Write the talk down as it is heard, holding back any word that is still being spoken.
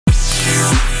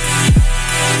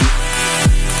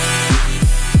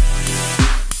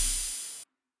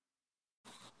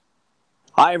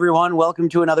Hi, everyone. Welcome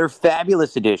to another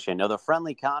fabulous edition of the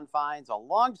Friendly Confines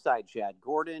alongside Chad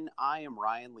Gordon. I am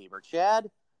Ryan Lieber. Chad,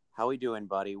 how we doing,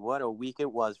 buddy? What a week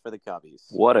it was for the Cubbies.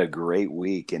 What a great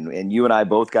week. And you and I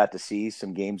both got to see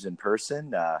some games in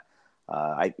person.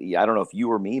 I don't know if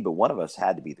you or me, but one of us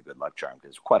had to be the good luck charm because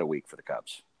it's quite a week for the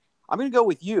Cubs. I'm going to go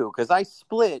with you because I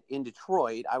split in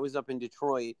Detroit. I was up in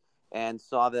Detroit and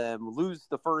saw them lose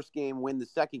the first game, win the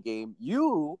second game.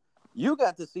 You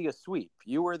got to see a sweep.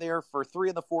 You were there for 3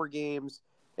 of the 4 games,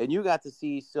 and you got to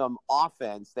see some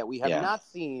offense that we have not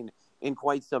seen in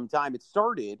quite some time. It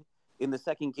started in the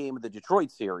second game of the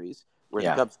Detroit series where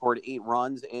the Cubs scored 8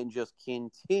 runs and just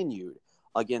continued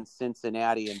against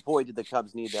Cincinnati. And boy, did the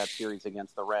Cubs need that series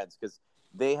against the Reds because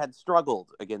they had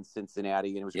struggled against Cincinnati,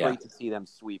 and it was great to see them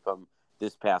sweep them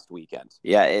this past weekend.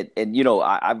 Yeah,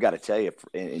 I've got to tell you,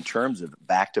 in terms of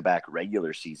back-to-back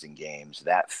regular season games,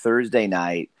 that Thursday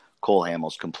night Cole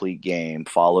Hamels complete game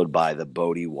followed by the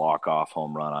Bote walk-off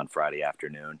home run on Friday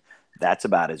afternoon, that's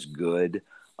about as good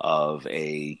of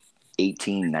a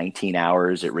 18, 19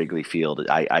 hours at Wrigley Field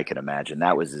I can imagine.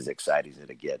 That was as exciting as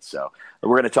it gets. So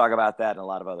we're going to talk about that and a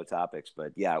lot of other topics.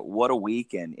 But, yeah, what a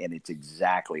week, and it's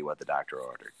exactly what the doctor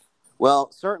ordered.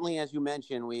 Well, certainly, as you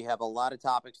mentioned, we have a lot of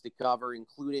topics to cover,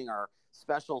 including our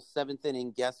special 7th inning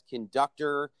guest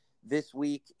conductor. This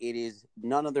week, it is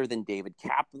none other than David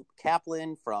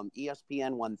Kaplan from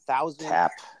ESPN 1000.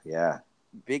 Cap, yeah.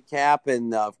 Big Cap,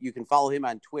 and you can follow him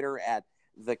on Twitter at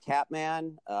The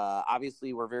Capman.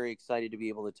 Obviously, we're very excited to be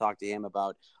able to talk to him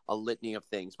about a litany of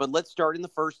things. But let's start in the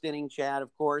first inning, Chad, of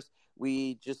course.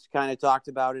 We just kind of talked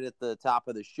about it at the top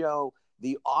of the show.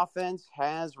 The offense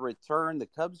has returned. The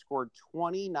Cubs scored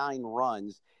 29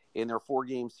 runs in their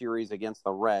 4-game series against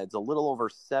the Reds, a little over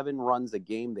 7 runs a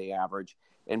game they average.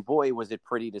 And boy, was it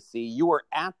pretty to see. You were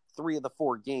at 3 of the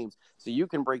 4 games, so you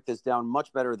can break this down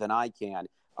much better than I can.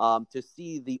 To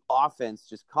see the offense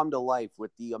just come to life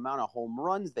with the amount of home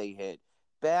runs they hit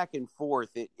back and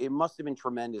forth, it must have been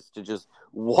tremendous to just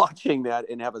watching that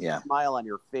and have a smile on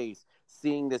your face,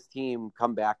 seeing this team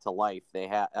come back to life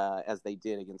as they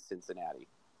did against Cincinnati.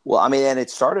 Well, I mean, and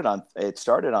it started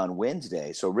on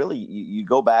Wednesday. So really, you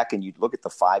go back and you look at the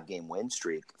 5-game win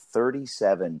streak,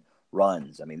 37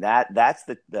 runs. I mean, that's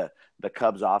the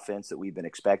Cubs offense that we've been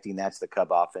expecting. That's the Cub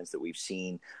offense that we've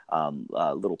seen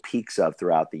little peaks of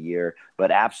throughout the year. But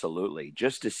absolutely,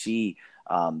 just to see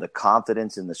the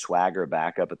confidence and the swagger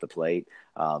back up at the plate.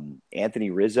 Anthony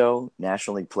Rizzo,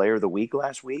 National League Player of the Week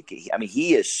last week.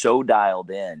 He is so dialed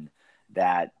in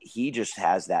that he just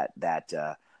has that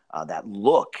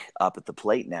look up at the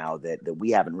plate now that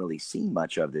we haven't really seen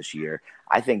much of this year.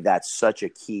 I think that's such a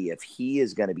key. If he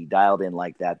is going to be dialed in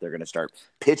like that, they're going to start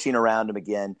pitching around him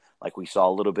again, like we saw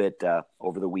a little bit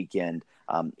over the weekend.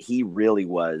 He really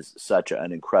was such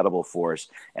an incredible force,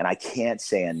 and I can't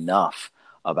say enough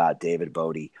about David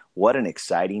Bote. What an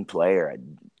exciting player.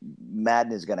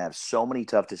 Madden is going to have so many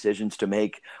tough decisions to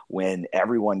make when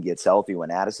everyone gets healthy,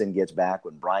 when Addison gets back,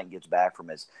 when Bryant gets back from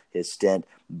his stint.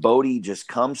 Bote just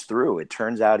comes through. It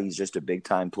turns out he's just a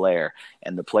big-time player.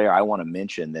 And the player I want to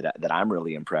mention that I'm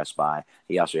really impressed by,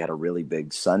 he also had a really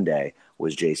big Sunday,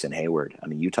 was Jason Heyward. I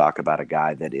mean, you talk about a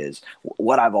guy that is –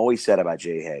 what I've always said about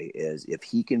Jay Hay is if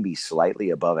he can be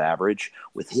slightly above average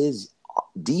with his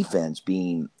defense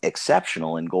being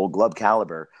exceptional in Gold Glove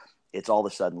caliber, it's all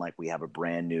of a sudden like we have a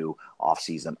brand new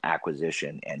offseason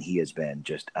acquisition, and he has been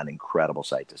just an incredible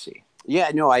sight to see.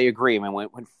 Yeah, no, I agree. I mean,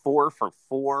 went 4 for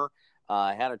 4,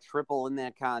 had a triple in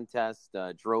that contest,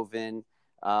 drove in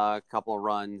a couple of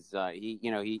runs.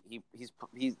 He's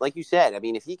like you said. I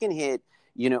mean, if he can hit,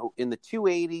 in the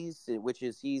 280s, which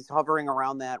is he's hovering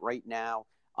around that right now,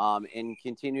 and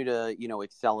continue to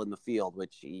excel in the field,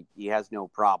 which he has no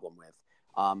problem with.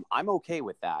 I'm okay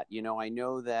with that. I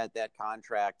know that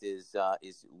contract is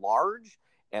large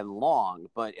and long,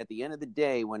 but at the end of the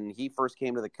day, when he first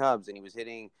came to the Cubs and he was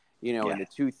hitting, in the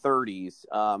 230s,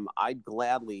 I'd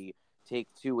gladly take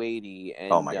 280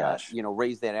 and,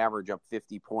 raise that average up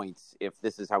 50 points if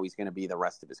this is how he's going to be the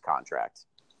rest of his contract.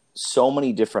 So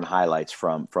many different highlights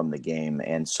from the game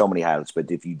and so many highlights, but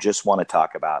if you just want to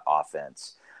talk about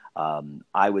offense,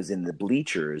 I was in the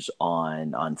bleachers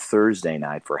on Thursday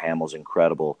night for Hamels'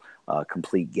 incredible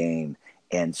complete game,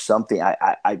 and something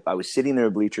I was sitting there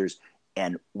in the bleachers,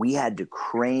 and we had to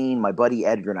crane, my buddy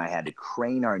Edgar and I had to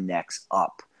crane our necks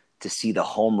up to see the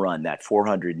home run, that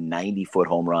 490-foot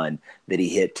home run that he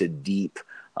hit to deep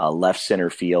left center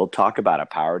field. Talk about a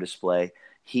power display.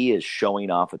 He is showing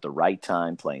off at the right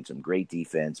time, playing some great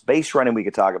defense. Base running we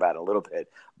could talk about a little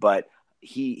bit, but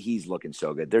he's looking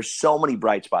so good. There's so many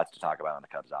bright spots to talk about on the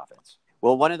Cubs offense.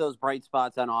 Well, one of those bright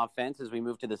spots on offense as we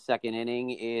move to the second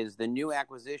inning is the new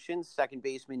acquisition, second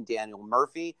baseman Daniel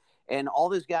Murphy. And all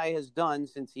this guy has done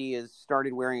since he has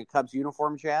started wearing a Cubs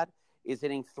uniform, Chad, is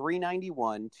hitting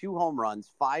 391, 2 home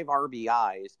runs, 5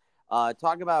 RBIs.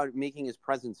 Talk about making his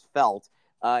presence felt.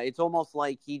 It's almost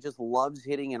like he just loves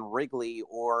hitting in Wrigley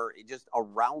or just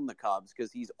around the Cubs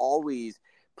because he's always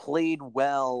played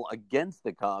well against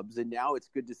the Cubs. And now it's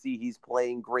good to see he's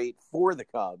playing great for the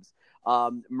Cubs.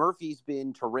 Murphy's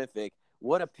been terrific.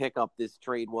 What a pickup this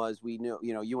trade was. We know,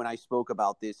 you and I spoke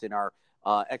about this in our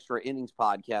extra innings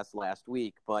podcast last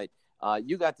week, but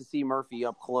you got to see Murphy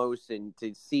up close and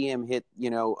to see him hit,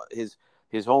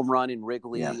 his home run in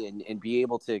Wrigley and be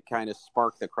able to kind of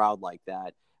spark the crowd like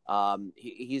that.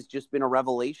 He's just been a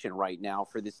revelation right now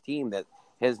for this team that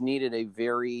has needed a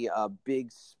very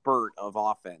big spurt of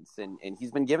offense, and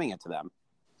he's been giving it to them.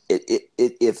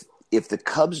 If the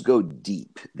Cubs go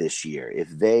deep this year, if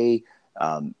they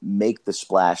make the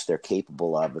splash they're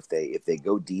capable of, if they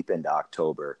go deep into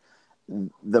October,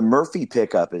 the Murphy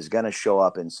pickup is going to show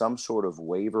up in some sort of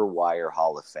waiver wire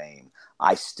Hall of Fame.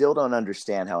 I still don't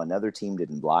understand how another team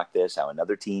didn't block this, how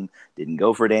another team didn't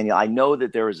go for Daniel. I know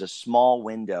that there was a small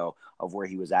window of where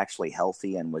he was actually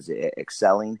healthy and was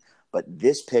excelling, but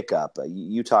this pickup,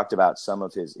 you talked about some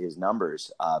of his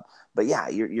numbers, but yeah,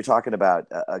 you're talking about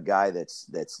a guy that's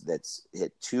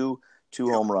hit two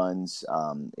home runs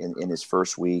in his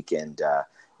first week and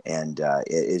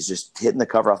is just hitting the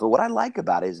cover off. But what I like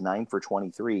about his 9 for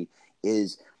 23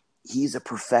 is he's a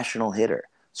professional hitter.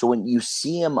 So when you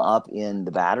see him up in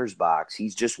the batter's box,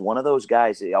 he's just one of those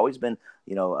guys. He's always been,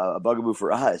 a bugaboo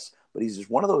for us, but he's just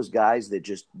one of those guys that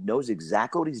just knows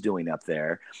exactly what he's doing up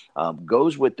there,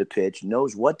 goes with the pitch,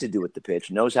 knows what to do with the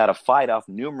pitch, knows how to fight off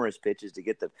numerous pitches to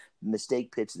get the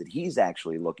mistake pitch that he's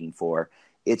actually looking for.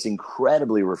 It's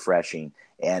incredibly refreshing.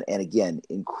 And again,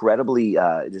 incredibly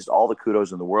just all the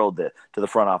kudos in the world to the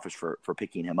front office for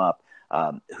picking him up.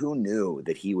 Who knew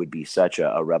that he would be such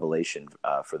a revelation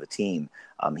for the team?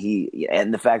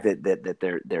 And the fact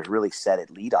that they're really set at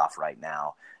leadoff right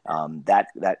now,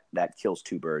 that kills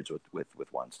two birds with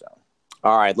one stone.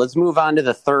 All right, let's move on to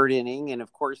the third inning. And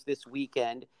of course, this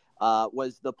weekend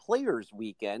was the Players'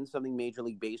 Weekend. Something Major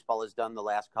League Baseball has done the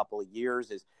last couple of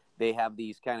years is they have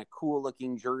these kind of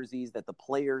cool-looking jerseys that the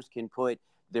players can put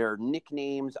their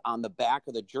nicknames on the back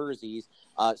of the jerseys.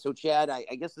 So, Chad,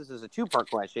 I guess this is a two-part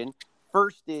question.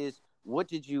 First is, what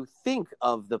did you think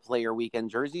of the Player Weekend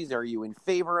jerseys? Are you in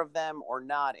favor of them or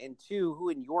not? And two, who,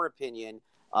 in your opinion,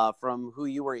 from who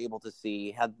you were able to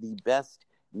see, had the best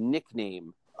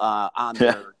nickname on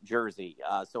their jersey?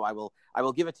 So I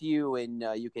will give it to you, and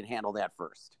you can handle that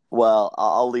first. Well,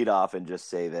 I'll lead off and just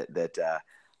say that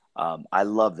I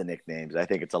love the nicknames. I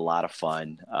think it's a lot of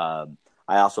fun.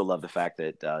 I also love the fact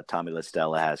that Tommy La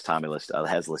Stella has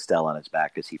La Stella on his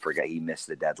back because he missed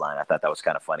the deadline. I thought that was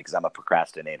kind of funny because I'm a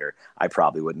procrastinator. I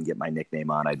probably wouldn't get my nickname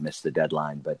on. I'd miss the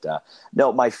deadline. But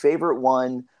no, my favorite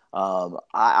one,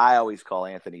 I always call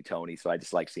Anthony Tony, so I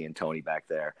just like seeing Tony back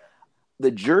there.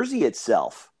 The jersey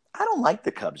itself, I don't like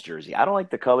the Cubs jersey. I don't like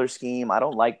the color scheme. I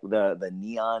don't like the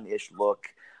neon-ish look.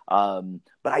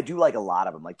 But I do like a lot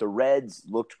of them. Like the Reds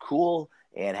looked cool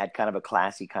and had kind of a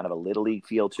classy, kind of a Little League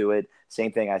feel to it.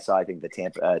 Same thing I saw, I think,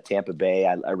 the Tampa Bay.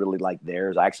 I really liked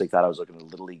theirs. I actually thought I was looking at a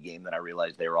Little League game, then I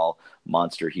realized they were all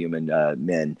monster human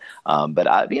men. But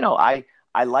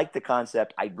I like the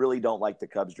concept. I really don't like the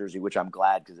Cubs jersey, which I'm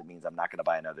glad because it means I'm not going to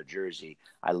buy another jersey.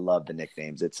 I love the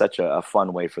nicknames. It's such a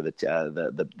fun way for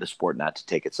the sport not to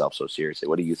take itself so seriously.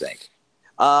 What do you think?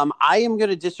 I am going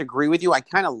to disagree with you. I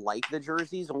kind of like the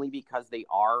jerseys only because they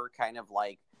are kind of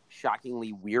like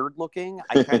shockingly weird looking.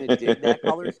 I kind of dig that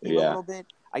color scheme a little bit.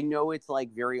 I know it's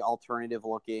like very alternative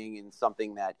looking and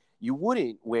something that you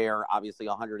wouldn't wear, obviously,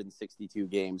 162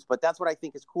 games. But that's what I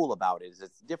think is cool about it. Is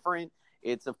it's different.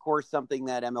 It's, of course, something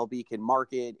that MLB can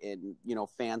market and,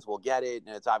 fans will get it.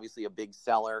 And it's obviously a big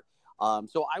seller.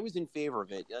 So I was in favor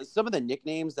of it. Some of the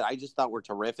nicknames that I just thought were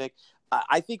terrific.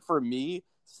 I think for me,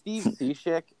 Steve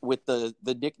Cishek with the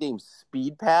nickname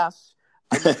Speed Pass,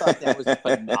 I just thought that was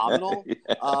phenomenal.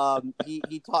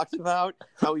 He talked about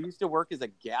how he used to work as a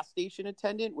gas station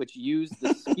attendant, which used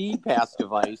the Speed Pass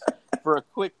device for a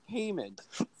quick payment.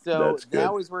 So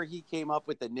that was where he came up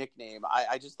with the nickname.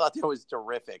 I just thought that was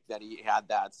terrific that he had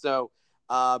that. So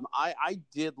I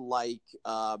did like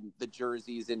the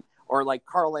jerseys or like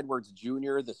Carl Edwards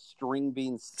Jr., the string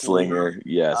bean slinger.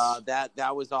 Yes.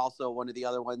 That was also one of the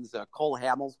other ones. Cole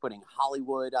Hamels putting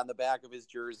Hollywood on the back of his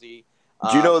jersey.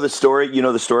 Do you know the story? You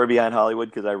know the story behind Hollywood?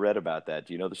 Because I read about that.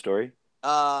 Do you know the story?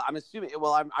 I'm assuming.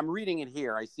 Well, I'm reading it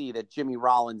here. I see that Jimmy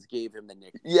Rollins gave him the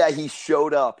nickname. Yeah, he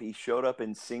showed up. He showed up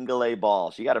in single A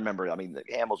ball. So you got to remember. I mean,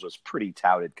 Hamels was pretty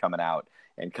touted coming out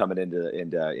and coming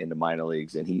into minor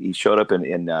leagues, and he showed up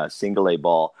in single A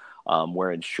ball.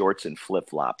 Wearing shorts and flip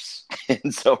flops,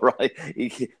 and so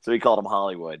he called him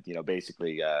Hollywood.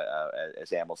 Basically, as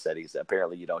Hamels said, he's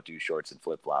apparently you don't do shorts and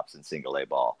flip flops in single A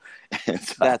ball. And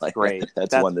so That's great.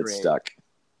 That's one that stuck.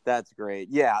 That's great.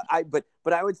 Yeah, but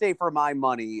I would say for my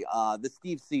money, the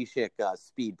Steve Cishek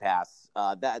speed pass.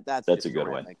 That's a good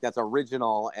one. That's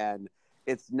original, and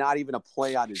it's not even a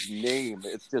play on his name.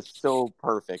 It's just so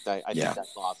perfect. I think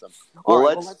that's awesome. All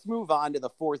right, let's move on to the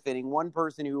fourth inning. One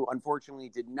person who unfortunately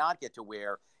did not get to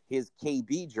wear his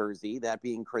KB jersey, that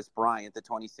being Kris Bryant, the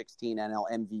 2016 NL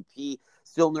MVP,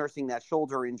 still nursing that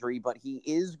shoulder injury, but he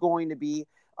is going to be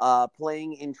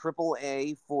playing in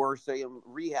AAA for some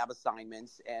rehab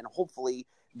assignments, and hopefully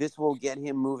this will get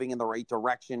him moving in the right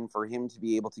direction for him to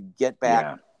be able to get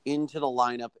back into the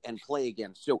lineup and play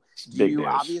again. So do you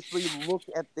obviously look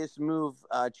at this move,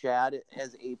 Chad,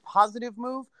 as a positive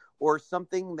move or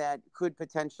something that could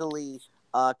potentially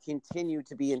continue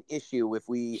to be an issue if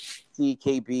we see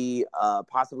KB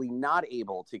possibly not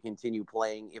able to continue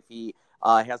playing if he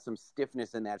has some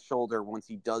stiffness in that shoulder once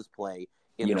he does play?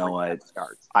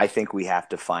 I think we have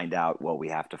to find out what we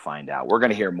have to find out. We're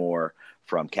going to hear more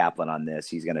from Kaplan on this.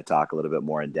 He's going to talk a little bit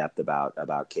more in depth about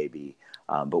KB.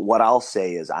 But what I'll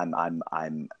say is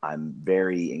I'm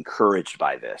very encouraged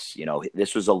by this.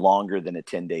 This was a longer than a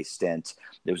 10-day stint.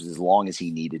 It was as long as he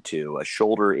needed to. A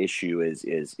shoulder issue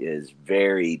is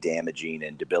very damaging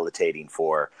and debilitating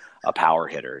for a power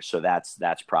hitter. So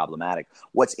that's problematic.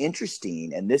 What's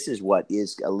interesting, and this is what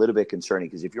is a little bit concerning,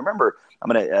 because if you remember, I'm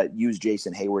going to use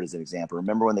Jason Hayward as an example.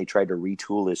 Remember when they tried to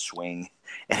retool his swing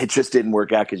and it just didn't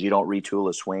work out because you don't retool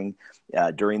a swing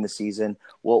during the season?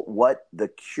 Well, what the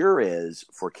cure is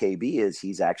for KB is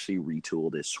he's actually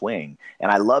retooled his swing.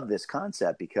 And I love this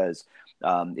concept because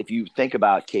if you think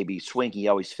about KB's swing, he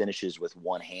always finishes with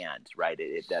one hand, right?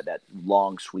 That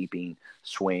long sweeping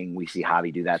swing. We see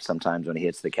Javi do that sometimes when he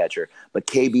hits the catcher. But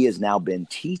KB has now been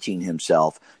teaching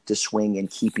himself to swing and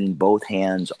keeping both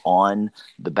hands on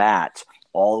the bat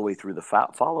all the way through the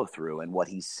follow through. And what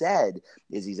he said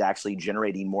is he's actually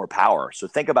generating more power. So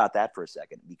think about that for a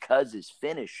second. Because his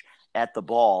finish at the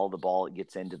ball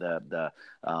gets into the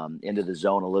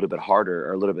zone a little bit harder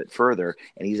or a little bit further,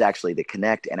 and he's actually to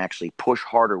connect and actually push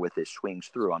harder with his swings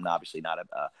through. I'm obviously not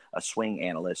a swing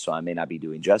analyst, so I may not be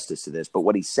doing justice to this, but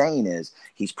what he's saying is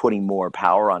he's putting more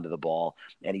power onto the ball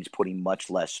and he's putting much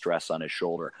less stress on his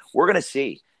shoulder. We're going to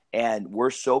see. And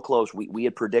we're so close. We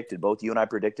had predicted, both you and I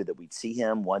predicted, that we'd see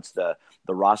him once the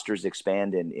rosters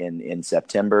expand in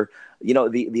September.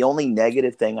 The only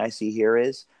negative thing I see here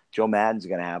is Joe Maddon's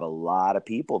going to have a lot of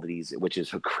people which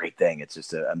is a great thing. It's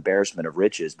just an embarrassment of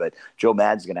riches. But Joe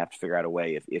Maddon's going to have to figure out a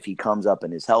way, if he comes up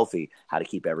and is healthy, how to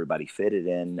keep everybody fitted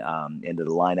into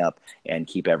the lineup and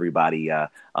keep everybody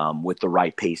with the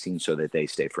right pacing so that they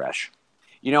stay fresh.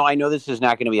 I know this is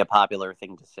not going to be a popular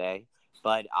thing to say,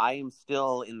 but I am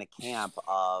still in the camp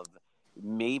of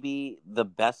maybe the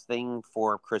best thing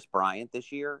for Kris Bryant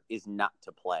this year is not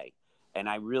to play. And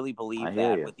I really believe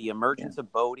that with the emergence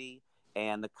of Bodie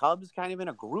and the Cubs kind of in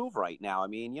a groove right now. I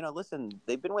mean, listen,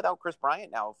 they've been without Kris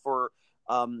Bryant now for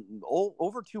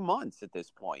over 2 months at this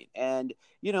point. And,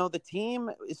 the team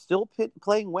is still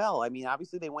playing well. I mean,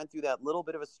 obviously they went through that little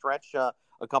bit of a stretch a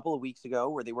couple of weeks ago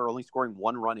where they were only scoring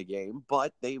 1 run a game,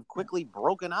 but they've quickly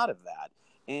broken out of that.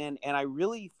 And I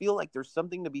really feel like there's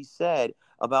something to be said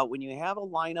about when you have a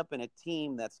lineup and a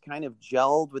team that's kind of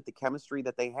gelled with the chemistry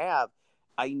that they have.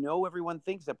 I know everyone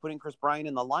thinks that putting Kris Bryant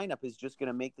in the lineup is just going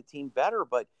to make the team better,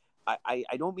 but I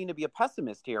don't mean to be a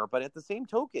pessimist here. But at the same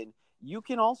token, you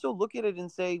can also look at it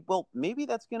and say, well, maybe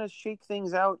that's going to shake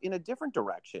things out in a different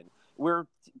direction where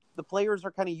the players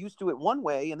are kind of used to it one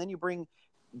way, and then you bring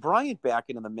Bryant back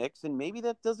into the mix, and maybe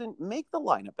that doesn't make the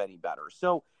lineup any better.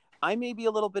 So I may be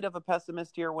a little bit of a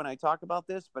pessimist here when I talk about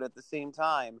this, but at the same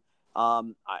time,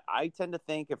 I tend to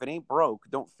think if it ain't broke,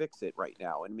 don't fix it right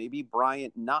now. And maybe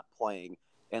Bryant not playing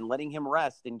and letting him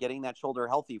rest and getting that shoulder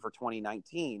healthy for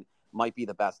 2019 might be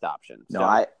the best option.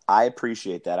 No, I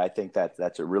appreciate that. I think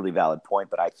that's a really valid point,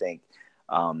 but I think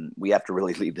we have to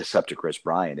really leave this up to Kris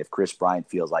Bryant. If Kris Bryant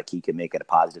feels like he can make a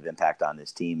positive impact on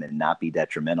this team and not be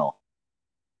detrimental,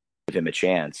 give him a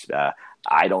chance.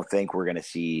 I don't think we're going to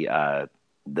see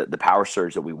the power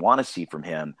surge that we want to see from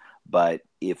him. But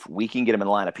if we can get him in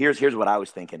the lineup, here's what I was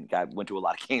thinking. I went to a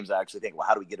lot of games. I actually think, well,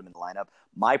 how do we get him in the lineup?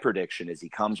 My prediction is he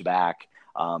comes back.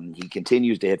 He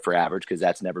continues to hit for average because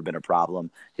that's never been a problem.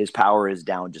 His power is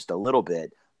down just a little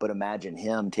bit, but imagine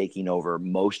him taking over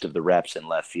most of the reps in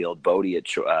left field, Bodie at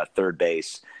third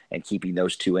base, and keeping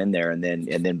those two in there, and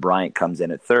then Bryant comes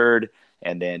in at third,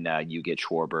 and then you get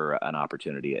Schwarber an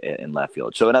opportunity in left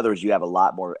field. So in other words, you have a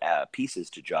lot more pieces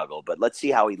to juggle. But let's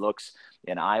see how he looks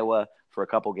in Iowa for a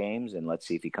couple games, and let's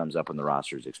see if he comes up when the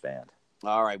rosters expand.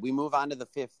 All right, we move on to the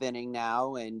fifth inning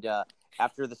now, and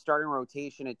after the starting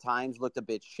rotation at times looked a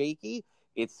bit shaky,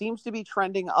 it seems to be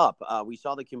trending up. We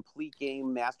saw the complete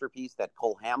game masterpiece that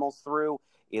Cole Hamels threw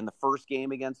in the first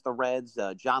game against the Reds.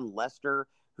 Jon Lester,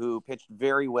 who pitched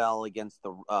very well against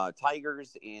the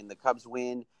Tigers in the Cubs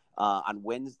win on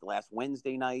last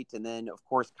Wednesday night. And then, of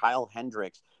course, Kyle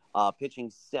Hendricks pitching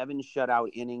 7 shutout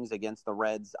innings against the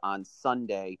Reds on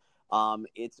Sunday.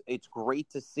 It's great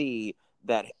to see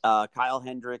that Kyle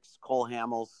Hendricks, Cole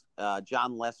Hamels,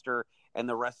 Jon Lester, and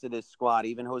the rest of this squad,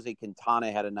 even Jose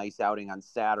Quintana had a nice outing on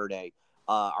Saturday,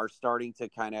 are starting to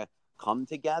kind of come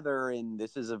together. And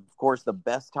this is, of course, the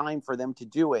best time for them to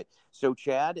do it. So,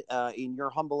 Chad, in your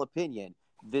humble opinion,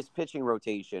 this pitching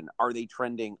rotation, are they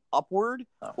trending upward,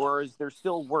 or is there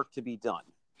still work to be done?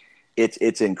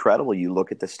 It's incredible. You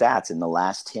look at the stats. In the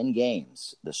last 10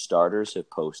 games, the starters have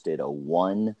posted a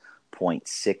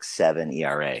 1.67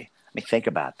 ERA. I mean, think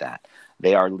about that.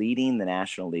 They are leading the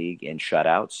National League in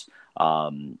shutouts,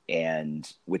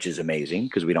 and which is amazing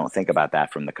because we don't think about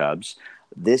that from the Cubs.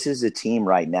 This is a team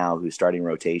right now whose starting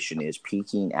rotation is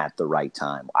peaking at the right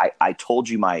time. I told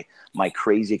you my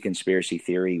crazy conspiracy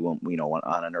theory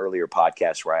on an earlier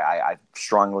podcast where I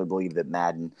strongly believe that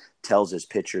Madden tells his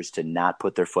pitchers to not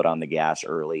put their foot on the gas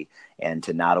early and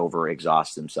to not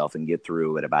overexhaust themselves and get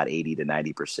through at about 80 to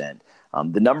 90%.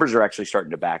 The numbers are actually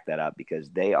starting to back that up because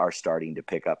they are starting to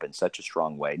pick up in such a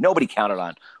strong way. Nobody counted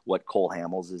on what Cole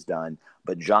Hamels has done,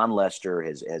 but Jon Lester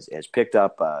has picked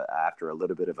up after a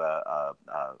little bit of a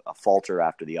falter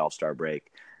after the All-Star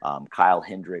break. Kyle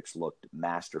Hendricks looked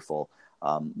masterful.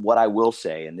 What I will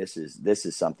say, and this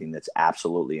is something that's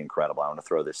absolutely incredible. I want to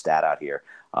throw this stat out here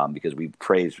because we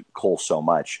praised Cole so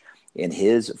much. In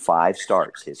his 5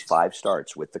 starts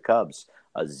with the Cubs,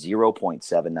 a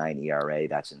 0.79 ERA.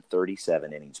 That's in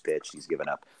 37 innings pitched. He's given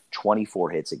up 24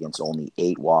 hits against only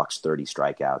 8 walks, 30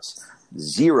 strikeouts,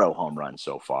 0 home runs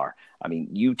so far. I mean,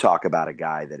 you talk about a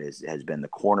guy that has been the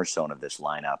cornerstone of this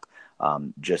lineup,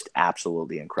 just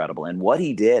absolutely incredible. And what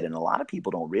he did, and a lot of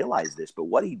people don't realize this, but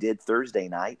what he did Thursday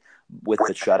night with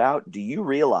the shutout, do you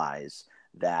realize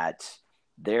that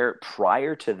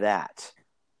prior to that,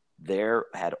 there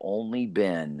had only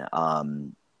been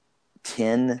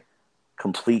 10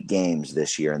 complete games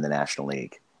this year in the National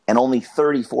League and only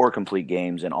 34 complete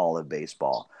games in all of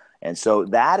baseball. And so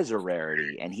that is a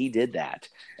rarity, and he did that,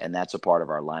 and that's a part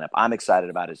of our lineup. I'm excited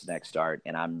about his next start,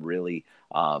 and I'm really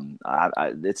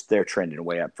they're trending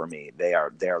way up for me. They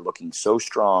are looking so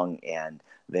strong, and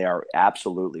they are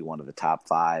absolutely one of the top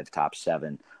 5, top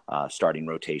 7 starting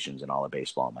rotations in all of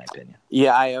baseball, in my opinion.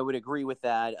 Yeah, I would agree with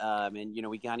that. And,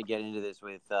 we kind of get into this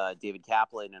with David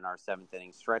Kaplan in our 7th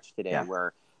inning stretch today,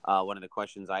 where one of the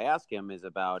questions I ask him is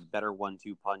about better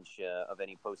 1-2 punch of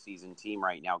any postseason team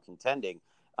right now contending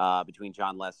between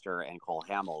Jon Lester and Cole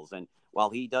Hamels. And while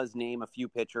he does name a few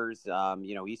pitchers,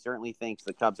 he certainly thinks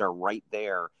the Cubs are right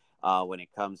there when it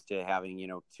comes to having,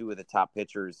 2 of the top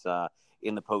pitchers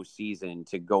in the postseason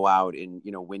to go out and,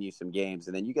 win you some games.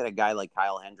 And then you get a guy like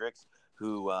Kyle Hendricks,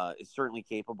 who is certainly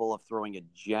capable of throwing a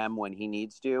gem when he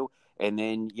needs to. And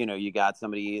then, you got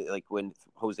somebody like when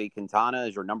Jose Quintana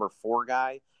is your number 4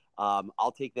 guy.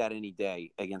 I'll take that any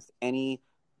day against any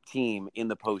team in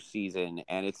the postseason.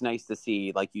 And it's nice to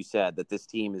see, like you said, that this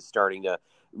team is starting to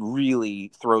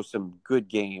really throw some good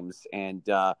games and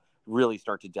really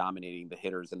start to dominating the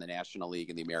hitters in the National League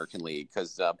and the American League.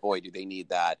 Because, boy, do they need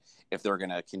that if they're going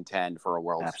to contend for a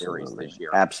World Series this year.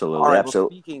 Absolutely. All right,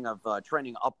 Absolutely. Well, speaking of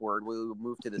trending upward, we'll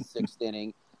move to the 6th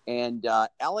inning. And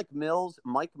Alec Mills,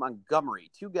 Mike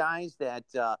Montgomery, 2 guys that,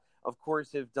 of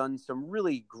course, have done some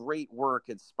really great work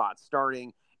at spot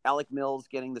starting. Alec Mills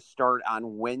getting the start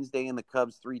on Wednesday in the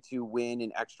Cubs 3-2 win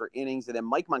in extra innings. And then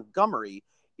Mike Montgomery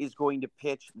is going to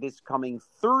pitch this coming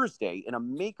Thursday in a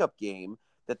makeup game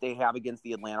that they have against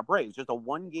the Atlanta Braves. Just a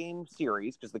 1-game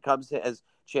series because the Cubs, as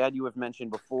Chad, you have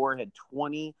mentioned before, had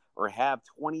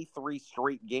 23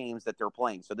 straight games that they're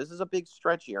playing. So this is a big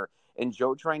stretch here. And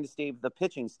Joe trying to save the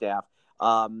pitching staff.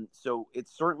 So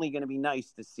it's certainly going to be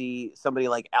nice to see somebody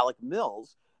like Alec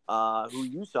Mills, who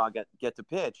you saw get to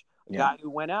pitch, a guy who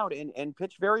went out and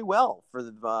pitched very well for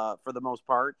the most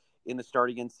part in the start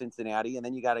against Cincinnati. And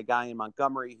then you got a guy in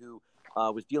Montgomery who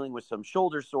was dealing with some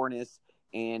shoulder soreness,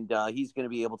 and he's going to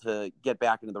be able to get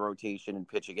back into the rotation and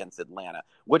pitch against Atlanta.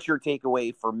 What's your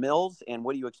takeaway for Mills, and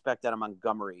what do you expect out of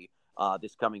Montgomery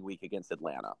this coming week against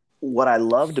Atlanta. What I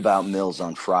loved about Mills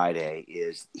on Friday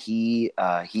is he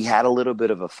had a little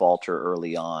bit of a falter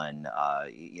early on.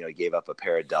 He gave up a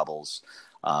pair of doubles,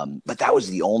 but that was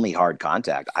the only hard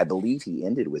contact. I believe he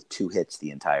ended with 2 hits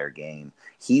the entire game.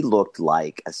 He looked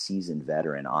like a seasoned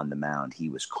veteran on the mound. He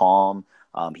was calm.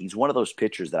 He's one of those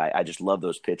pitchers that I just love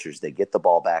those pitchers. They get the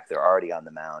ball back. They're already on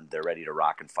the mound. They're ready to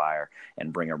rock and fire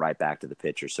and bring it right back to the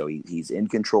pitcher. So he's in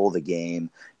control of the game,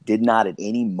 did not at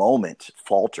any moment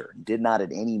falter, did not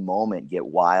at any moment get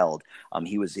wild.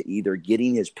 He was either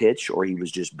getting his pitch or he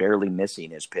was just barely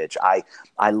missing his pitch.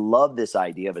 I love this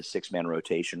idea of a 6-man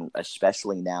rotation,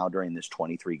 especially now during this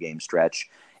 23-game stretch.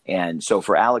 And so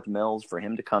for Alec Mills, for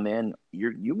him to come in,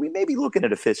 we may be looking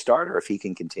at a 5th starter if he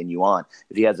can continue on,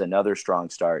 if he has another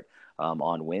strong start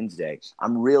on Wednesday.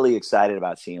 I'm really excited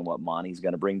about seeing what Monty's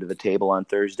going to bring to the table on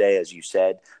Thursday. As you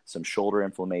said, some shoulder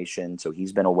inflammation, so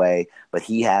he's been away, but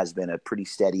he has been a pretty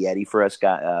steady Eddie for us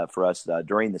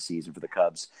during the season for the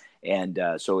Cubs. And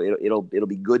so it'll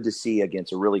be good to see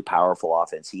against a really powerful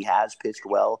offense. He has pitched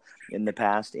well in the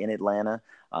past in Atlanta.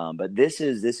 But this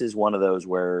is one of those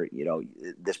where,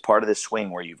 this part of the swing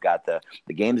where you've got the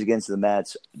games against the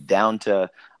Mets down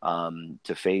to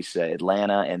face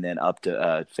Atlanta and then up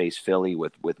to face Philly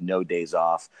with no days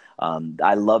off.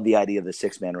 I love the idea of the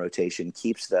 6-man rotation,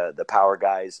 keeps the power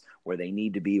guys where they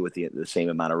need to be with the same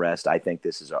amount of rest. I think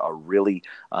this is a really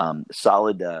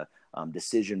solid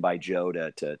decision by Joe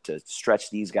to stretch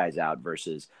these guys out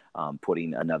versus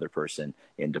putting another person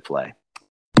into play.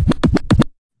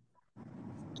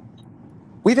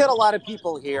 We've had a lot of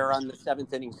people here on the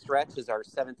 7th inning stretch as our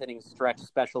 7th inning stretch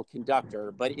special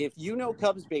conductor. But if you know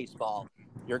Cubs baseball,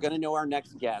 you're going to know our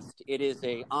next guest. It is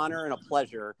an honor and a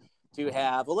pleasure to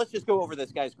have. Well, let's just go over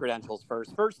this guy's credentials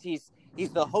first. First, he's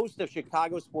the host of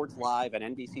Chicago Sports Live on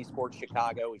NBC Sports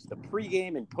Chicago. He's the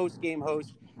pregame and postgame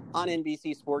host on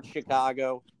NBC Sports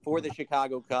Chicago for the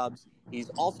Chicago Cubs. He's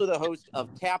also the host of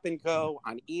Cap & Co.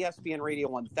 on ESPN Radio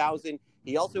 1000.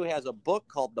 He also has a book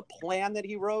called The Plan that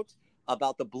he wrote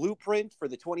about the blueprint for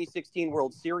the 2016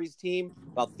 World Series team,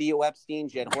 about Theo Epstein,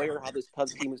 Jed Hoyer, how this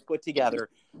Cubs team was put together.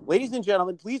 Ladies and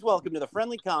gentlemen, please welcome to the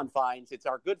Friendly Confines. It's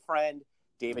our good friend,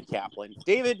 David Kaplan.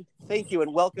 David, thank you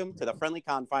and welcome to the Friendly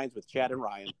Confines with Chad and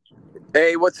Ryan.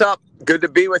 Hey, what's up? Good to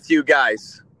be with you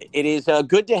guys. It is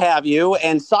good to have you.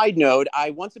 And side note,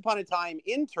 I once upon a time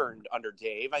interned under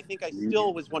Dave. I think I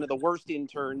still was one of the worst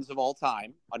interns of all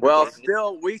time. Well,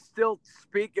 David. We still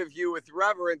speak of you with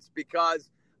reverence because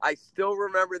I still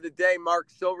remember the day Mark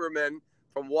Silverman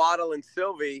from Waddle and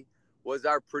Sylvie was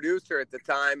our producer at the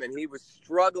time, and he was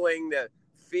struggling to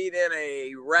feed in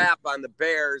a rap on the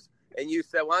Bears. And you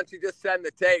said, why don't you just send the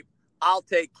tape? I'll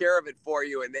take care of it for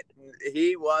you. And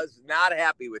he was not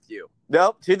happy with you.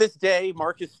 Nope. To this day,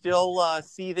 Mark is still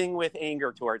seething with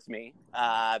anger towards me.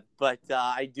 But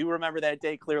I do remember that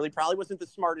day clearly. Probably wasn't the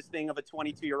smartest thing of a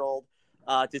 22-year-old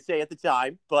to say at the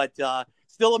time, but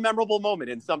still a memorable moment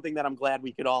and something that I'm glad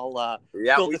we could all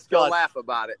still discuss. Still laugh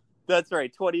about it. That's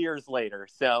right, 20 years later.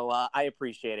 So I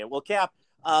appreciate it. Well, Cap,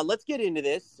 let's get into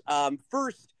this.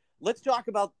 First, let's talk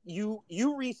about you.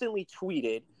 You recently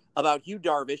tweeted about Hugh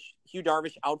Darvish. Hugh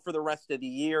Darvish out for the rest of the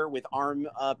year with arm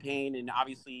pain, and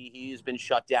obviously he has been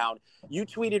shut down. You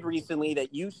tweeted recently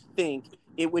that you think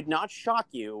it would not shock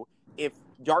you if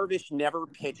Darvish never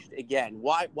pitched again.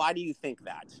 Why do you think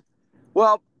that?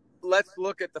 Well, let's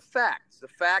look at the facts. The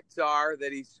facts are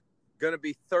that he's going to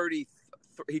be 30.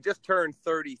 He just turned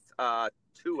 32,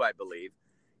 I believe.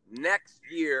 Next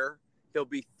year, he'll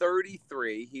be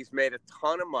 33. He's made a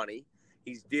ton of money.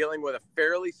 He's dealing with a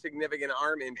fairly significant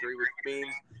arm injury, which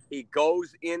means he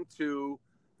goes into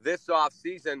this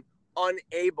offseason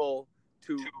unable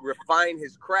to refine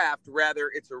his craft.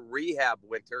 Rather, it's a rehab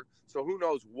winter. So who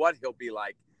knows what he'll be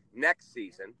like next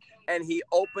season. And he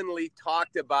openly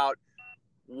talked about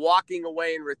walking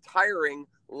away and retiring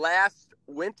last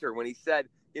winter when he said,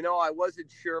 I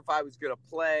wasn't sure if I was going to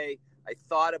play. I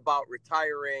thought about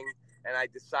retiring, and I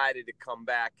decided to come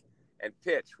back and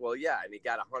pitch. Well, yeah, and he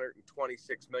got a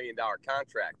 $126 million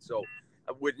contract. So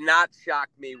it would not shock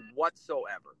me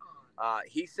whatsoever.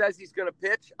 He says he's going to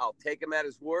pitch. I'll take him at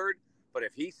his word. But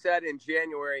if he said in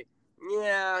January,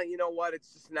 yeah, you know what,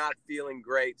 it's just not feeling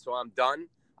great, so I'm done,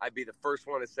 I'd be the first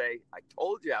one to say, I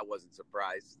told you I wasn't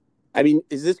surprised. I mean,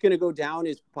 is this going to go down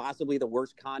as possibly the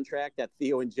worst contract that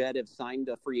Theo and Jed have signed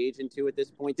a free agent to at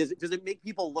this point? Does it make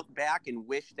people look back and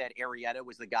wish that Arrieta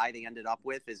was the guy they ended up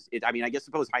with? I guess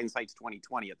suppose hindsight's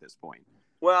 20/20 at this point.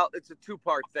 Well, it's a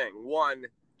two-part thing. One,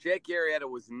 Jake Arrieta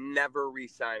was never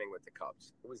re-signing with the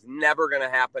Cubs. It was never going to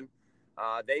happen.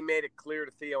 They made it clear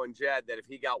to Theo and Jed that if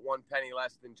he got one penny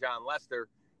less than John Lester,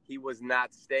 he was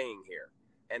not staying here.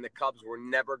 And the Cubs were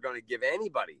never going to give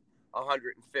anybody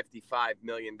 $155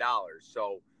 million.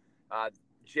 So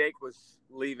Jake was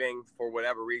leaving for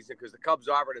whatever reason because the Cubs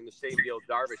offered him the same deal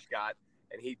Darvish got,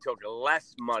 and he took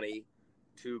less money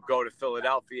to go to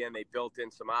Philadelphia, and they built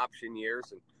in some option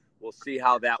years, and we'll see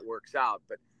how that works out.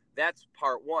 But that's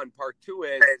part one. Part two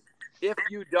is if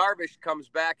Yu Darvish comes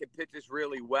back and pitches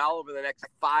really well over the next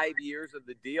 5 years of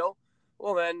the deal,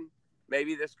 well, then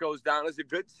maybe this goes down as a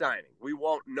good signing. We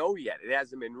won't know yet. It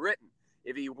hasn't been written.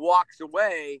 If he walks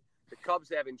away, the Cubs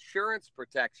have insurance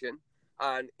protection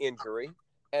on injury.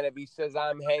 And if he says,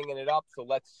 I'm hanging it up, so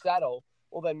let's settle,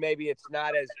 well, then maybe it's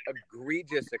not as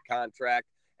egregious a contract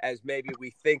as maybe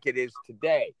we think it is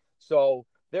today. So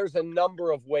there's a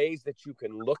number of ways that you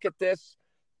can look at this.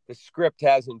 The script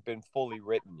hasn't been fully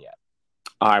written yet.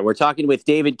 All right, we're talking with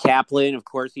David Kaplan. Of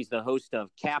course, he's the host of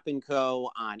Cap &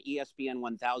 Co. on ESPN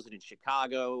 1000 in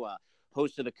Chicago,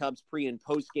 host of the Cubs pre- and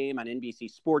post-game on NBC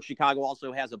Sports Chicago.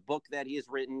 Also has a book that he has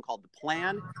written called The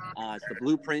Plan. It's the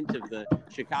blueprint of the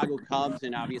Chicago Cubs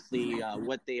and obviously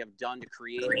what they have done to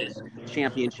create this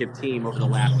championship team over the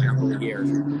last several years.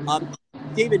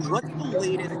 David, what's the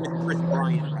latest with Kris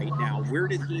Bryant right now? Where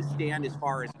does he stand as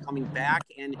far as coming back?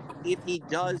 And if he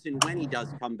does and when he does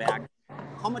come back,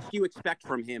 how much do you expect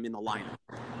from him in the lineup?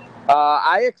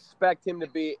 I expect him to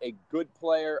be a good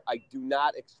player. I do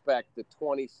not expect the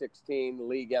 2016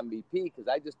 league MVP because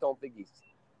I just don't think he's,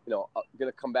 going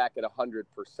to come back at 100%.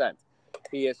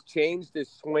 He has changed his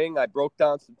swing. I broke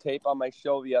down some tape on my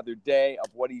show the other day of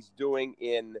what he's doing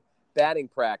in batting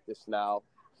practice now.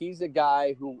 He's a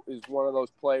guy who is one of those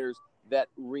players that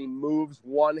removes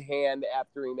one hand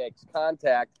after he makes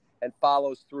contact and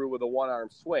follows through with a one-arm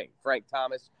swing. Frank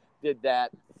Thomas did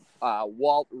that.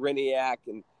 Walt Hriniak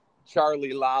and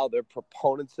Charlie Lau, they're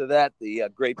proponents of that, the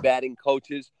great batting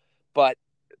coaches. But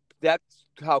that's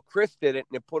how Kris did it,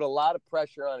 and it put a lot of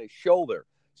pressure on his shoulder.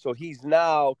 So he's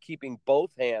now keeping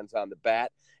both hands on the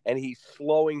bat, and he's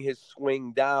slowing his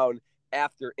swing down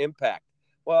after impact.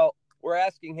 Well, we're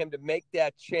asking him to make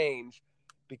that change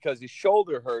because his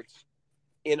shoulder hurts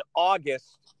in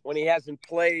August when he hasn't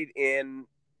played in,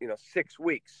 6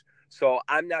 weeks. So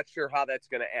I'm not sure how that's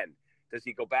going to end. Does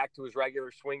he go back to his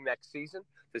regular swing next season?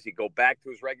 Does he go back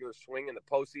to his regular swing in the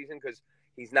postseason because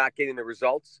he's not getting the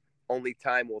results? Only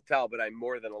time will tell, but I'm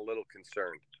more than a little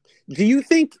concerned. Do you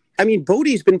think,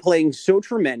 Bodie's been playing so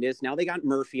tremendous. Now they got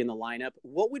Murphy in the lineup.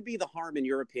 What would be the harm, in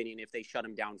your opinion, if they shut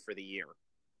him down for the year?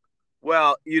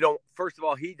 Well, first of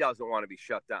all, he doesn't want to be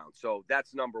shut down. So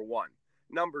that's number one.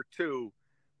 Number two,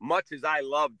 much as I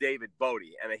love David Bote,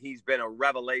 and he's been a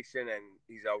revelation and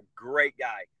he's a great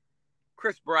guy,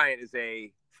 Kris Bryant is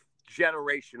a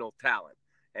generational talent.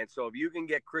 And so if you can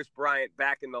get Kris Bryant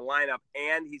back in the lineup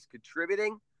and he's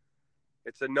contributing,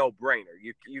 it's a no-brainer.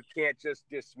 You can't just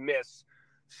dismiss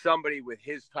somebody with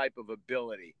his type of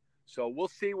ability. So we'll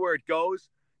see where it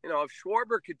goes. If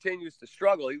Schwarber continues to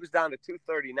struggle, he was down to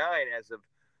 239 as of,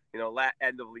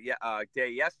 end of the day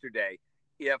yesterday.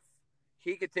 If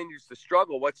he continues to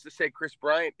struggle, what's to say Kris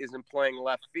Bryant isn't playing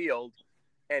left field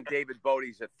and David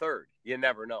Bote's at third? You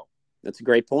never know. That's a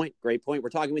great point. Great point. We're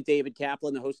talking with David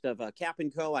Kaplan, the host of Cap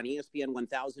 & Co. on ESPN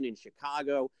 1000 in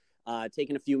Chicago.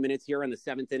 Taking a few minutes here on the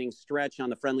seventh inning stretch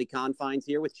on the friendly confines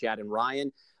here with Chad and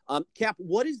Ryan. Cap,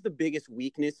 what is the biggest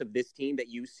weakness of this team that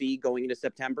you see going into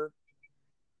September?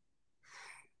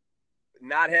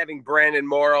 Not having Brandon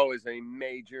Morrow is a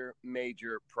major,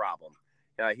 major problem.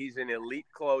 He's an elite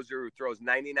closer who throws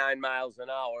 99 miles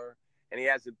an hour, and he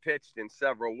hasn't pitched in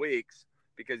several weeks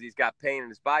because he's got pain in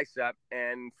his bicep.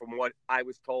 And from what I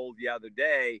was told the other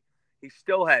day, he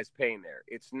still has pain there.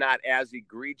 It's not as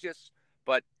egregious,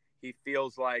 but he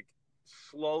feels like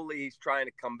slowly he's trying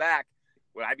to come back.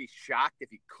 Would I be shocked if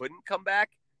he couldn't come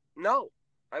back? No,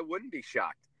 I wouldn't be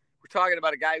shocked. We're talking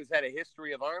about a guy who's had a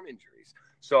history of arm injuries.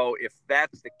 So if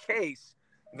that's the case,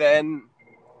 then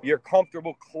you're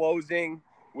comfortable closing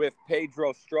with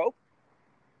Pedro Strop.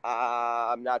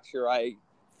 I'm not sure I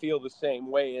feel the same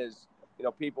way as,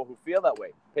 people who feel that way.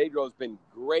 Pedro's been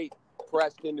great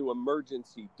pressed into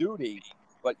emergency duty,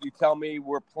 but you tell me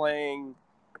we're playing,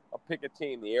 I'll pick a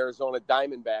team, the Arizona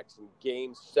Diamondbacks in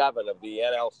Game 7 of the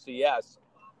NLCS,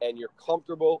 and you're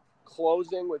comfortable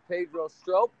closing with Pedro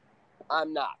Strop?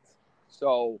 I'm not.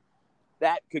 So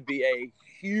that could be a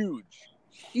huge,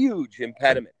 huge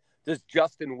impediment. Does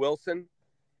Justin Wilson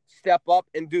step up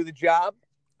and do the job?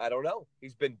 I don't know.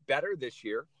 He's been better this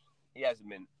year. He hasn't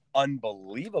been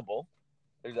unbelievable.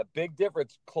 There's a big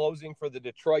difference closing for the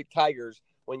Detroit Tigers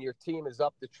when your team is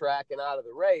up the track and out of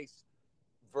the race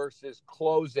versus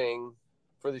closing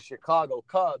for the Chicago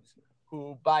Cubs,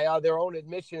 who, by their own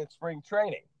admission in spring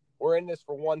training, we're in this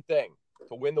for one thing,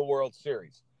 to win the World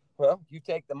Series. Well, you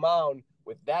take the mound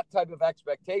with that type of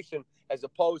expectation as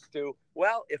opposed to,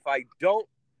 well, if I don't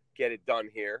get it done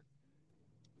here,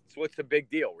 so what's the big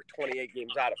deal? We're 28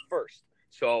 games out of first.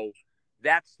 So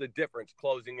that's the difference,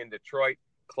 closing in Detroit,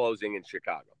 closing in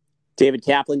Chicago. David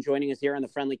Kaplan joining us here on the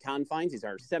Friendly Confines. He's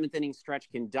our seventh inning stretch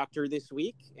conductor this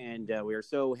week, and we are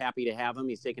so happy to have him.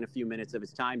 He's taken a few minutes of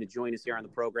his time to join us here on the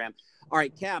program. All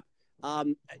right, Cap,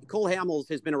 Cole Hamels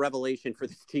has been a revelation for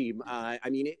this team. I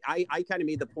kind of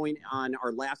made the point on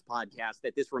our last podcast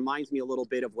that this reminds me a little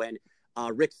bit of when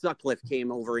Rick Sutcliffe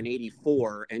came over in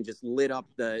 '84 and just lit up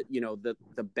the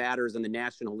batters in the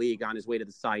National League on his way to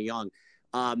the Cy Young.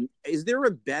 Is there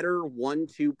a better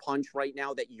 1-2 punch right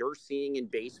now that you're seeing in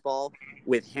baseball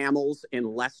with Hamels and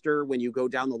Lester when you go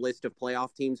down the list of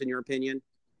playoff teams, in your opinion?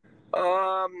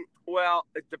 Well,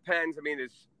 it depends. I mean,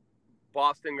 is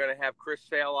Boston going to have Chris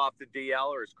Sale off the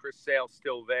DL, or is Chris Sale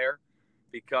still there?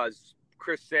 Because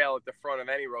Chris Sale at the front of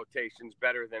any rotation is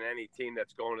better than any team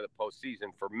that's going to the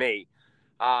postseason for me.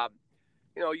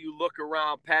 You look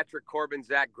around, Patrick Corbin,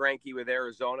 Zach Greinke with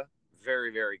Arizona,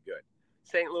 very, very good.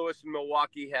 St. Louis and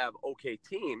Milwaukee have okay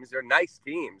teams. They're nice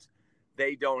teams.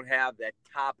 They don't have that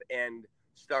top-end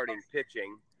starting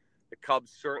pitching. The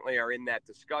Cubs certainly are in that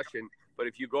discussion. But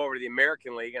if you go over to the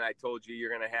American League, and I told you you're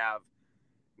going to have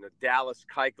Dallas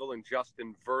Keuchel and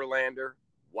Justin Verlander,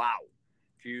 wow.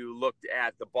 If you looked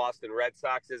at the Boston Red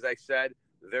Sox, as I said,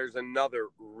 there's another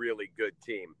really good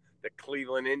team. The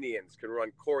Cleveland Indians can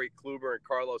run Corey Kluber and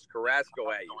Carlos Carrasco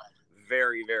at you.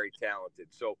 Very, very talented.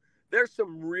 So there's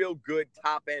some real good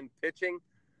top-end pitching.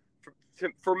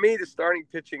 For me, the starting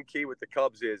pitching key with the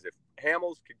Cubs is if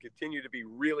Hamels can continue to be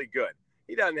really good,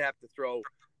 he doesn't have to throw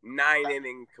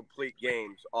 9-inning complete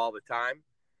games all the time,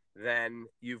 then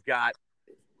you've got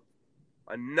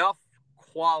enough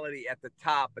quality at the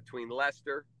top between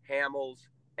Lester, Hamels,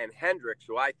 and Hendricks,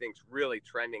 who I think is really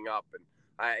trending up. And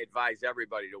I advise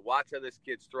everybody to watch how this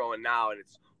kid's throwing now, and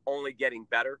it's only getting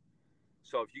better.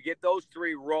 So if you get those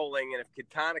three rolling, and if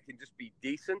Quintana can just be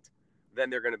decent, then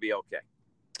they're going to be okay.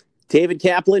 David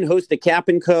Kaplan, host of Cap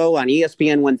 & Co. on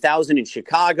ESPN 1000 in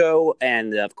Chicago,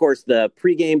 and, of course, the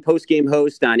pregame, postgame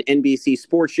host on NBC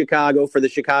Sports Chicago for the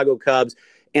Chicago Cubs,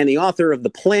 and the author of The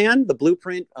Plan, the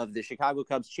blueprint of the Chicago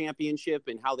Cubs championship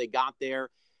and how they got there.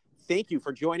 Thank you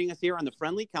for joining us here on the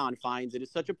Friendly Confines. It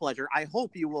is such a pleasure. I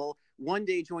hope you will one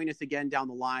day join us again down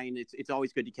the line. It's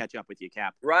always good to catch up with you,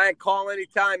 Cap. Ryan, call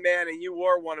anytime, man, and you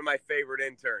were one of my favorite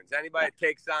interns. Anybody that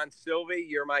takes on Sylvie,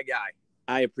 you're my guy.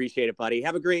 I appreciate it, buddy.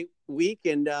 Have a great week,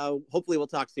 and hopefully we'll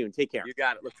talk soon. Take care. You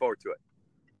got it. Look forward to it.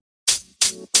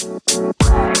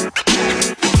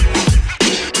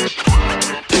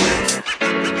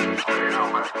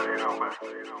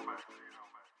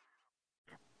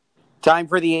 Time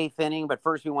for the eighth inning, but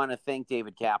first we want to thank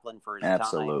David Kaplan for his time.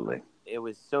 Absolutely. It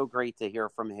was so great to hear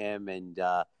from him, and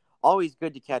always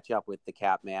good to catch up with the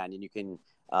Cap Man. And you can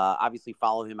obviously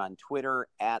follow him on Twitter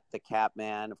at the Cap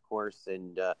Man, of course,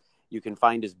 and you can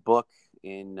find his book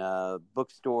in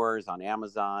bookstores, on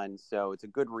Amazon. So it's a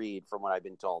good read from what I've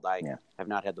been told. I have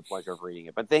not had the pleasure of reading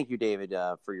it. But thank you, David,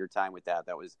 for your time with that.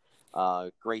 That was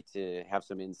great to have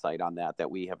some insight on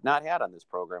that we have not had on this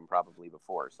program probably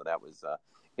before. So that was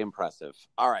impressive.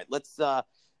 All right, let's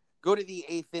go to the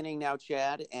eighth inning now,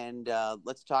 Chad, and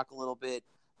let's talk a little bit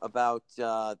about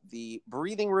the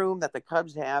breathing room that the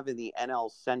Cubs have in the NL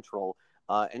Central.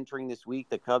 Entering this week,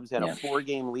 the Cubs had a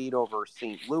 4-game lead over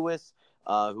St. Louis,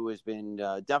 who has been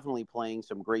definitely playing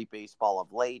some great baseball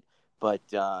of late, but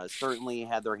certainly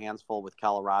had their hands full with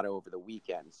Colorado over the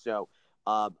weekend. So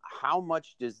how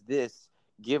much does this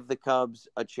give the Cubs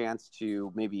a chance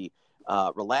to maybe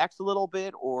relax a little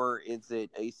bit, or is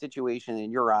it a situation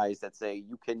in your eyes that say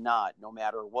you cannot, no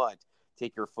matter what,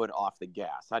 take your foot off the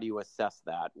gas? How do you assess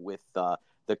that with the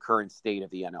current state of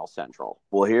the NL Central?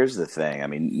 Well, here's the thing. I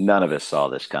mean, none of us saw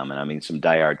this coming. I mean, some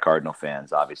diehard Cardinal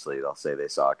fans, obviously, they'll say they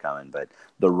saw it coming. But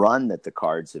the run that the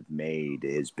Cards have made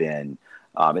has been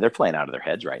they're playing out of their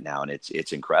heads right now, and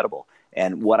it's incredible.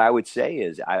 And what I would say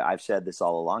is, I've said this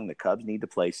all along, the Cubs need to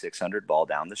play 600 ball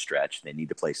down the stretch. They need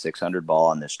to play 600 ball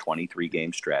on this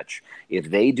 23-game stretch. If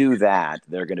they do that,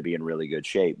 they're going to be in really good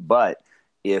shape. But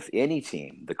if any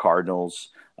team, the Cardinals,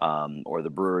 or the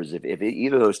Brewers, if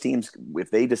either of those teams,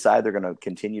 if they decide they're going to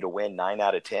continue to win 9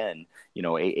 out of 10,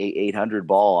 800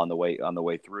 ball on the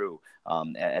way through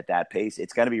at that pace,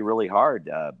 it's going to be really hard.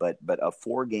 But a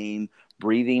 4-game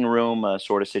breathing room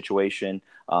sort of situation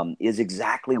is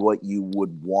exactly what you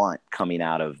would want coming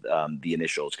out of the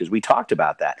initials, because we talked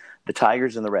about that. The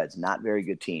Tigers and the Reds, not very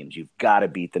good teams. You've got to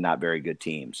beat the not very good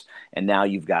teams. And now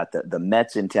you've got the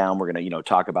Mets in town. We're going to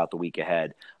talk about the week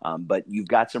ahead. But you've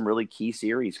got some really key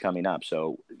series coming up.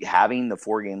 So having the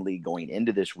 4-game league going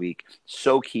into this week,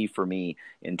 so key for me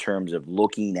in terms of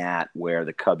looking at where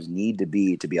the Cubs need to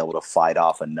be able to fight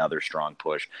off another strong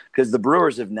push. Because the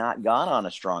Brewers have not gone on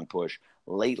a strong push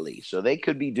lately, so they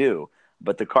could be due.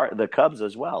 But the Cubs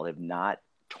as well have not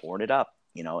torn it up,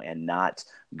 and not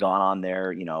gone on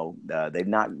there. They've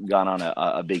not gone on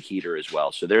a big heater as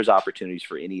well. So there's opportunities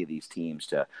for any of these teams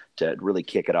to really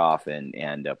kick it off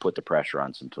and put the pressure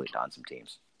on some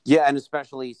teams. Yeah, and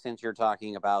especially since you're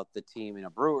talking about the team in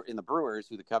the Brewers,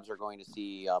 who the Cubs are going to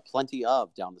see plenty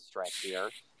of down the stretch here,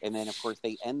 and then of course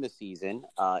they end the season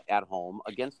at home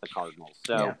against the Cardinals.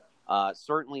 So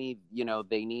certainly,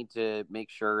 they need to make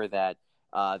sure that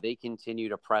they continue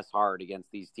to press hard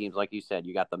against these teams. Like you said,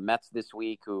 you got the Mets this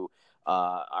week, who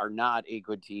are not a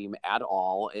good team at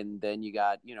all. And then you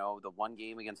got, the one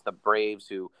game against the Braves,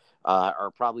 who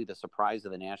are probably the surprise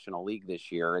of the National League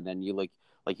this year. And then you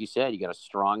like you said, you got a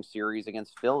strong series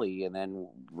against Philly and then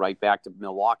right back to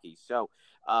Milwaukee. So,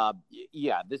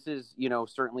 this is,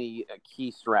 certainly a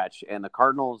key stretch. And the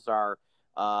Cardinals are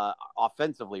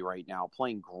offensively right now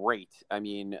playing great. I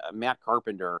mean, Matt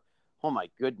Carpenter, oh my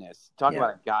goodness. Talk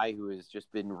about a guy who has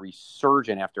just been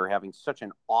resurgent after having such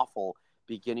an awful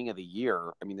beginning of the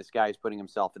year. I mean, this guy is putting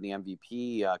himself in the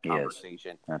MVP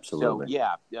conversation. Absolutely.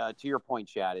 So to your point,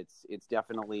 Chad, it's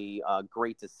definitely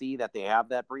great to see that they have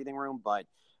that breathing room, but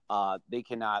they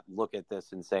cannot look at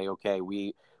this and say, okay,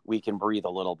 we can breathe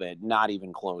a little bit. Not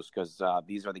even close, because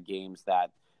these are the games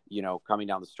that, coming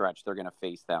down the stretch, they're going to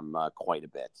face them quite a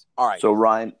bit. All right. So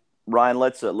Ryan,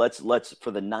 let's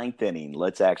for the 9th inning,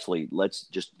 let's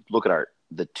just look at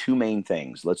the two main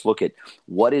things. Let's look at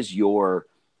what is your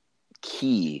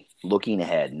key looking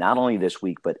ahead, not only this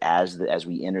week, but as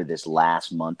we enter this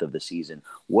last month of the season.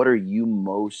 What are you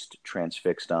most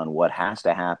transfixed on? What has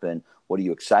to happen? What are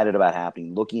you excited about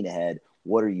happening? Looking ahead,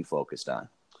 what are you focused on?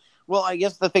 Well, I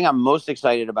guess the thing I'm most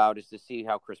excited about is to see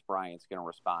how Chris Bryant's going to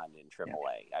respond in AAA.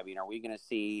 Yeah. I mean, are we going to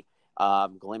see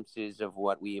glimpses of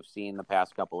what we have seen the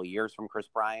past couple of years from Chris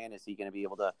Bryant? Is he going to be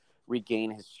able to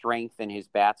regain his strength and his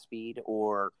bat speed,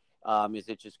 or is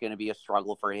it just going to be a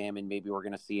struggle for him and maybe we're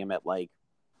going to see him at like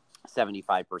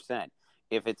 75%?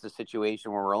 If it's a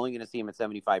situation where we're only going to see him at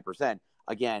 75%,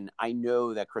 again, I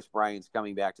know that Chris Bryant's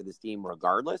coming back to this team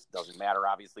regardless. Doesn't matter,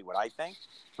 obviously, what I think.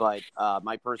 But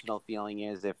my personal feeling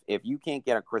is if you can't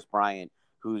get a Chris Bryant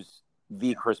who's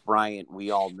the Chris Bryant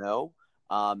we all know,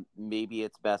 maybe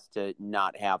it's best to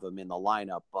not have him in the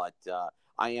lineup. But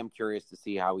I am curious to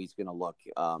see how he's going to look,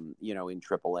 in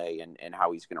AAA and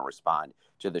how he's going to respond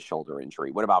to the shoulder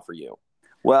injury. What about for you?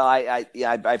 Well, I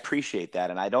appreciate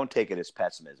that, and I don't take it as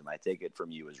pessimism. I take it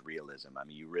from you as realism. I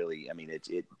mean,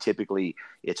 typically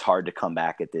it's hard to come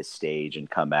back at this stage and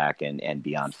come back and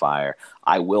be on fire.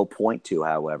 I will point to,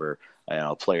 however,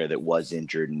 a player that was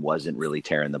injured and wasn't really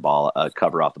tearing the ball,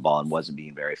 cover off the ball, and wasn't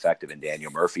being very effective in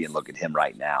Daniel Murphy, and look at him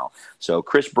right now. So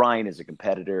Chris Bryant is a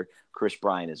competitor. Chris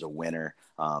Bryant is a winner.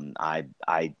 I'm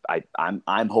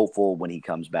hopeful when he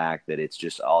comes back that it's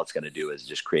just all it's going to do is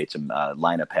just create some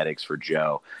lineup headaches for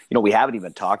Joe. We haven't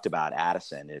even talked about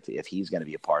Addison if he's going to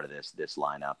be a part of this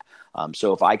lineup.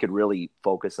 So if I could really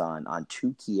focus on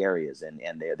two key areas, and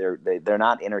they're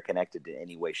not interconnected in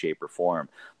any way, shape, or form,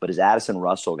 but is Addison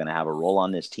Russell going to have a role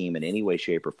on this team in any way,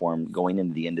 shape, or form going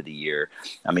into the end of the year?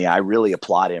 I mean, I really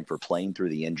applaud him for playing through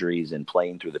the injuries and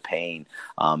playing through the pain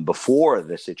before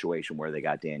the situation where they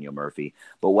got Daniel Murphy.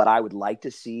 But what I would like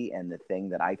to see, and the thing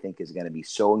that I think is going to be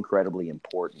so incredibly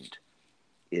important,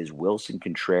 is Wilson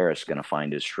Contreras going to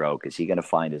find his stroke? Is he going to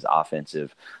find his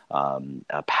offensive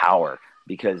power?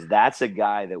 Because that's a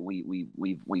guy that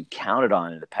we've counted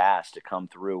on in the past to come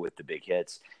through with the big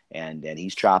hits, and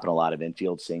he's chopping a lot of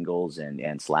infield singles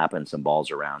and slapping some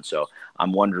balls around. So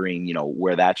I'm wondering,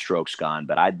 where that stroke's gone.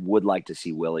 But I would like to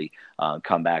see Willie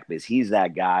come back, because he's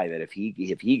that guy that if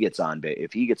he gets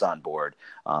on board,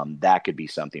 that could be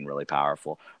something really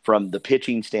powerful. From the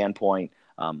pitching standpoint,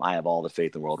 I have all the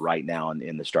faith in the world right now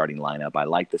in the starting lineup. I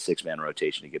like the 6-man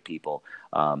rotation to give people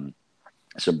some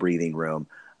breathing room.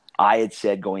 I had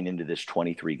said going into this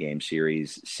 23-game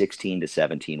series, 16 to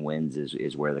 17 wins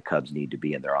is where the Cubs need to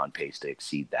be, and they're on pace to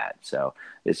exceed that. So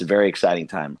it's a very exciting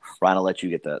time. Ryan, I'll let you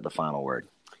get the final word.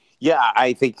 Yeah,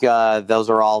 I think those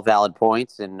are all valid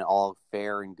points and all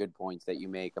fair and good points that you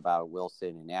make about Wilson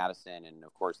and Addison and,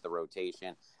 of course, the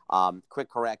rotation. Quick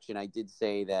correction. I did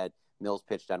say that Mills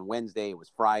pitched on Wednesday. It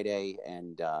was Friday,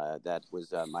 and that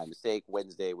was my mistake.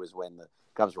 Wednesday was when the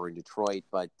Cubs were in Detroit,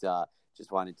 but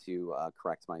just wanted to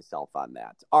correct myself on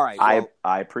that. All right. Well,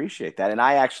 I appreciate that. And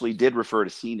I actually did refer to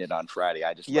seeing it on Friday.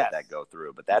 I just let that go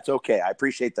through, but that's okay. I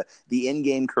appreciate the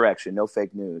in-game correction. No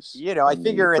fake news. I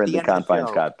figure at the end of the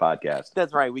show, podcast.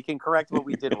 That's right. We can correct what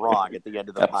we did wrong at the end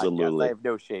of the podcast. I have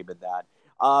no shame in that.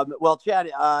 Well,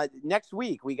 Chad, next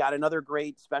week we got another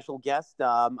great special guest.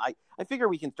 I figure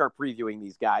we can start previewing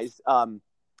these guys.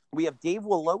 We have Dave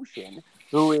Woloshin,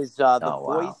 who is the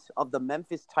voice of the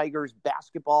Memphis Tigers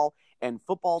basketball and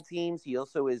football teams. He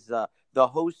also is the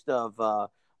host of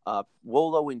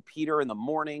Wolo and Peter in the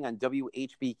Morning on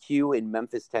WHBQ in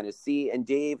Memphis, Tennessee. And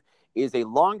Dave is a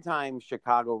longtime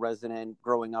Chicago resident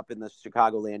growing up in the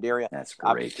Chicagoland area. That's great.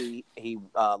 Obviously, he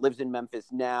lives in Memphis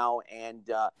now,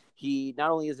 and he not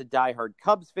only is a diehard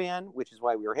Cubs fan, which is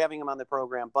why we were having him on the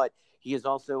program, but he is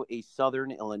also a Southern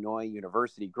Illinois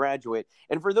University graduate.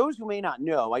 And for those who may not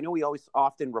know, I know we always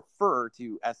often refer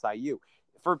to SIU.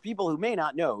 For people who may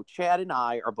not know, Chad and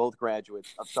I are both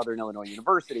graduates of Southern Illinois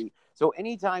University. So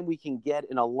anytime we can get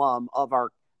an alum of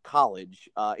our college,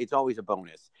 it's always a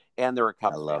bonus. And they're a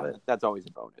Cubs fan. I love it. That's always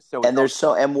a bonus.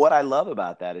 And what I love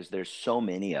about that is there's so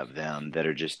many of them that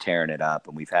are just tearing it up,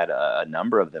 and we've had a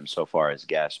number of them so far as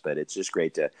guests. But it's just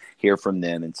great to hear from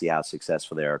them and see how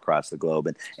successful they are across the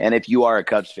globe. And if you are a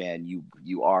Cubs fan,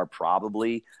 you are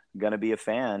probably going to be a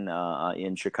fan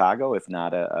in Chicago, if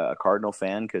not a Cardinal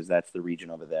fan, because that's the region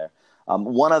over there.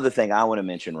 One other thing I want to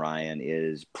mention, Ryan,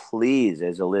 is please,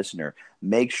 as a listener,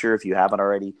 make sure if you haven't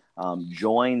already,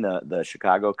 join the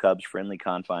Chicago Cubs Friendly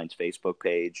Confines Facebook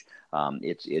page.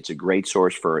 It's a great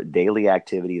source for daily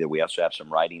activity. That we also have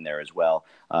some writing there as well.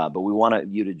 But we want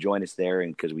you to join us there,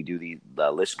 and because we do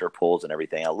the listener polls and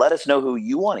everything. Let us know who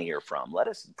you want to hear from. Let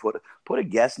us put a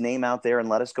guest name out there and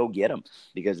let us go get them,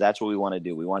 because that's what we want to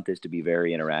do. We want this to be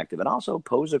very interactive, and also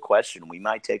pose a question. We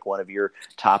might take one of your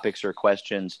topics or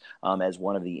questions as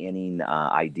one of the inning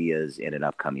ideas in an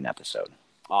upcoming episode.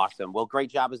 Awesome. Well, great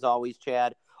job as always,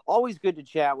 Chad. Always good to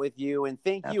chat with you. And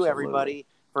thank you, everybody,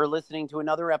 for listening to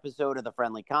another episode of the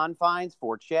Friendly Confines.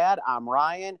 For Chad, I'm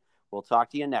Ryan. We'll talk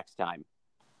to you next time.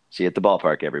 See you at the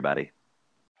ballpark, everybody.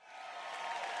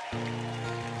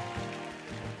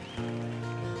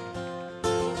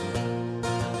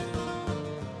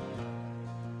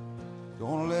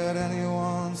 Don't let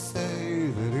anyone say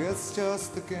that it's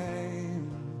just a game.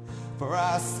 For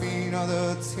I've seen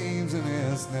other teams and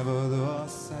it's never the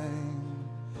same.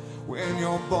 When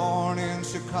you're born in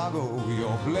Chicago,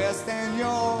 you're blessed and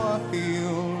you're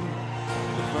healed.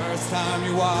 The first time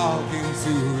you walk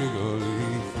into Wrigley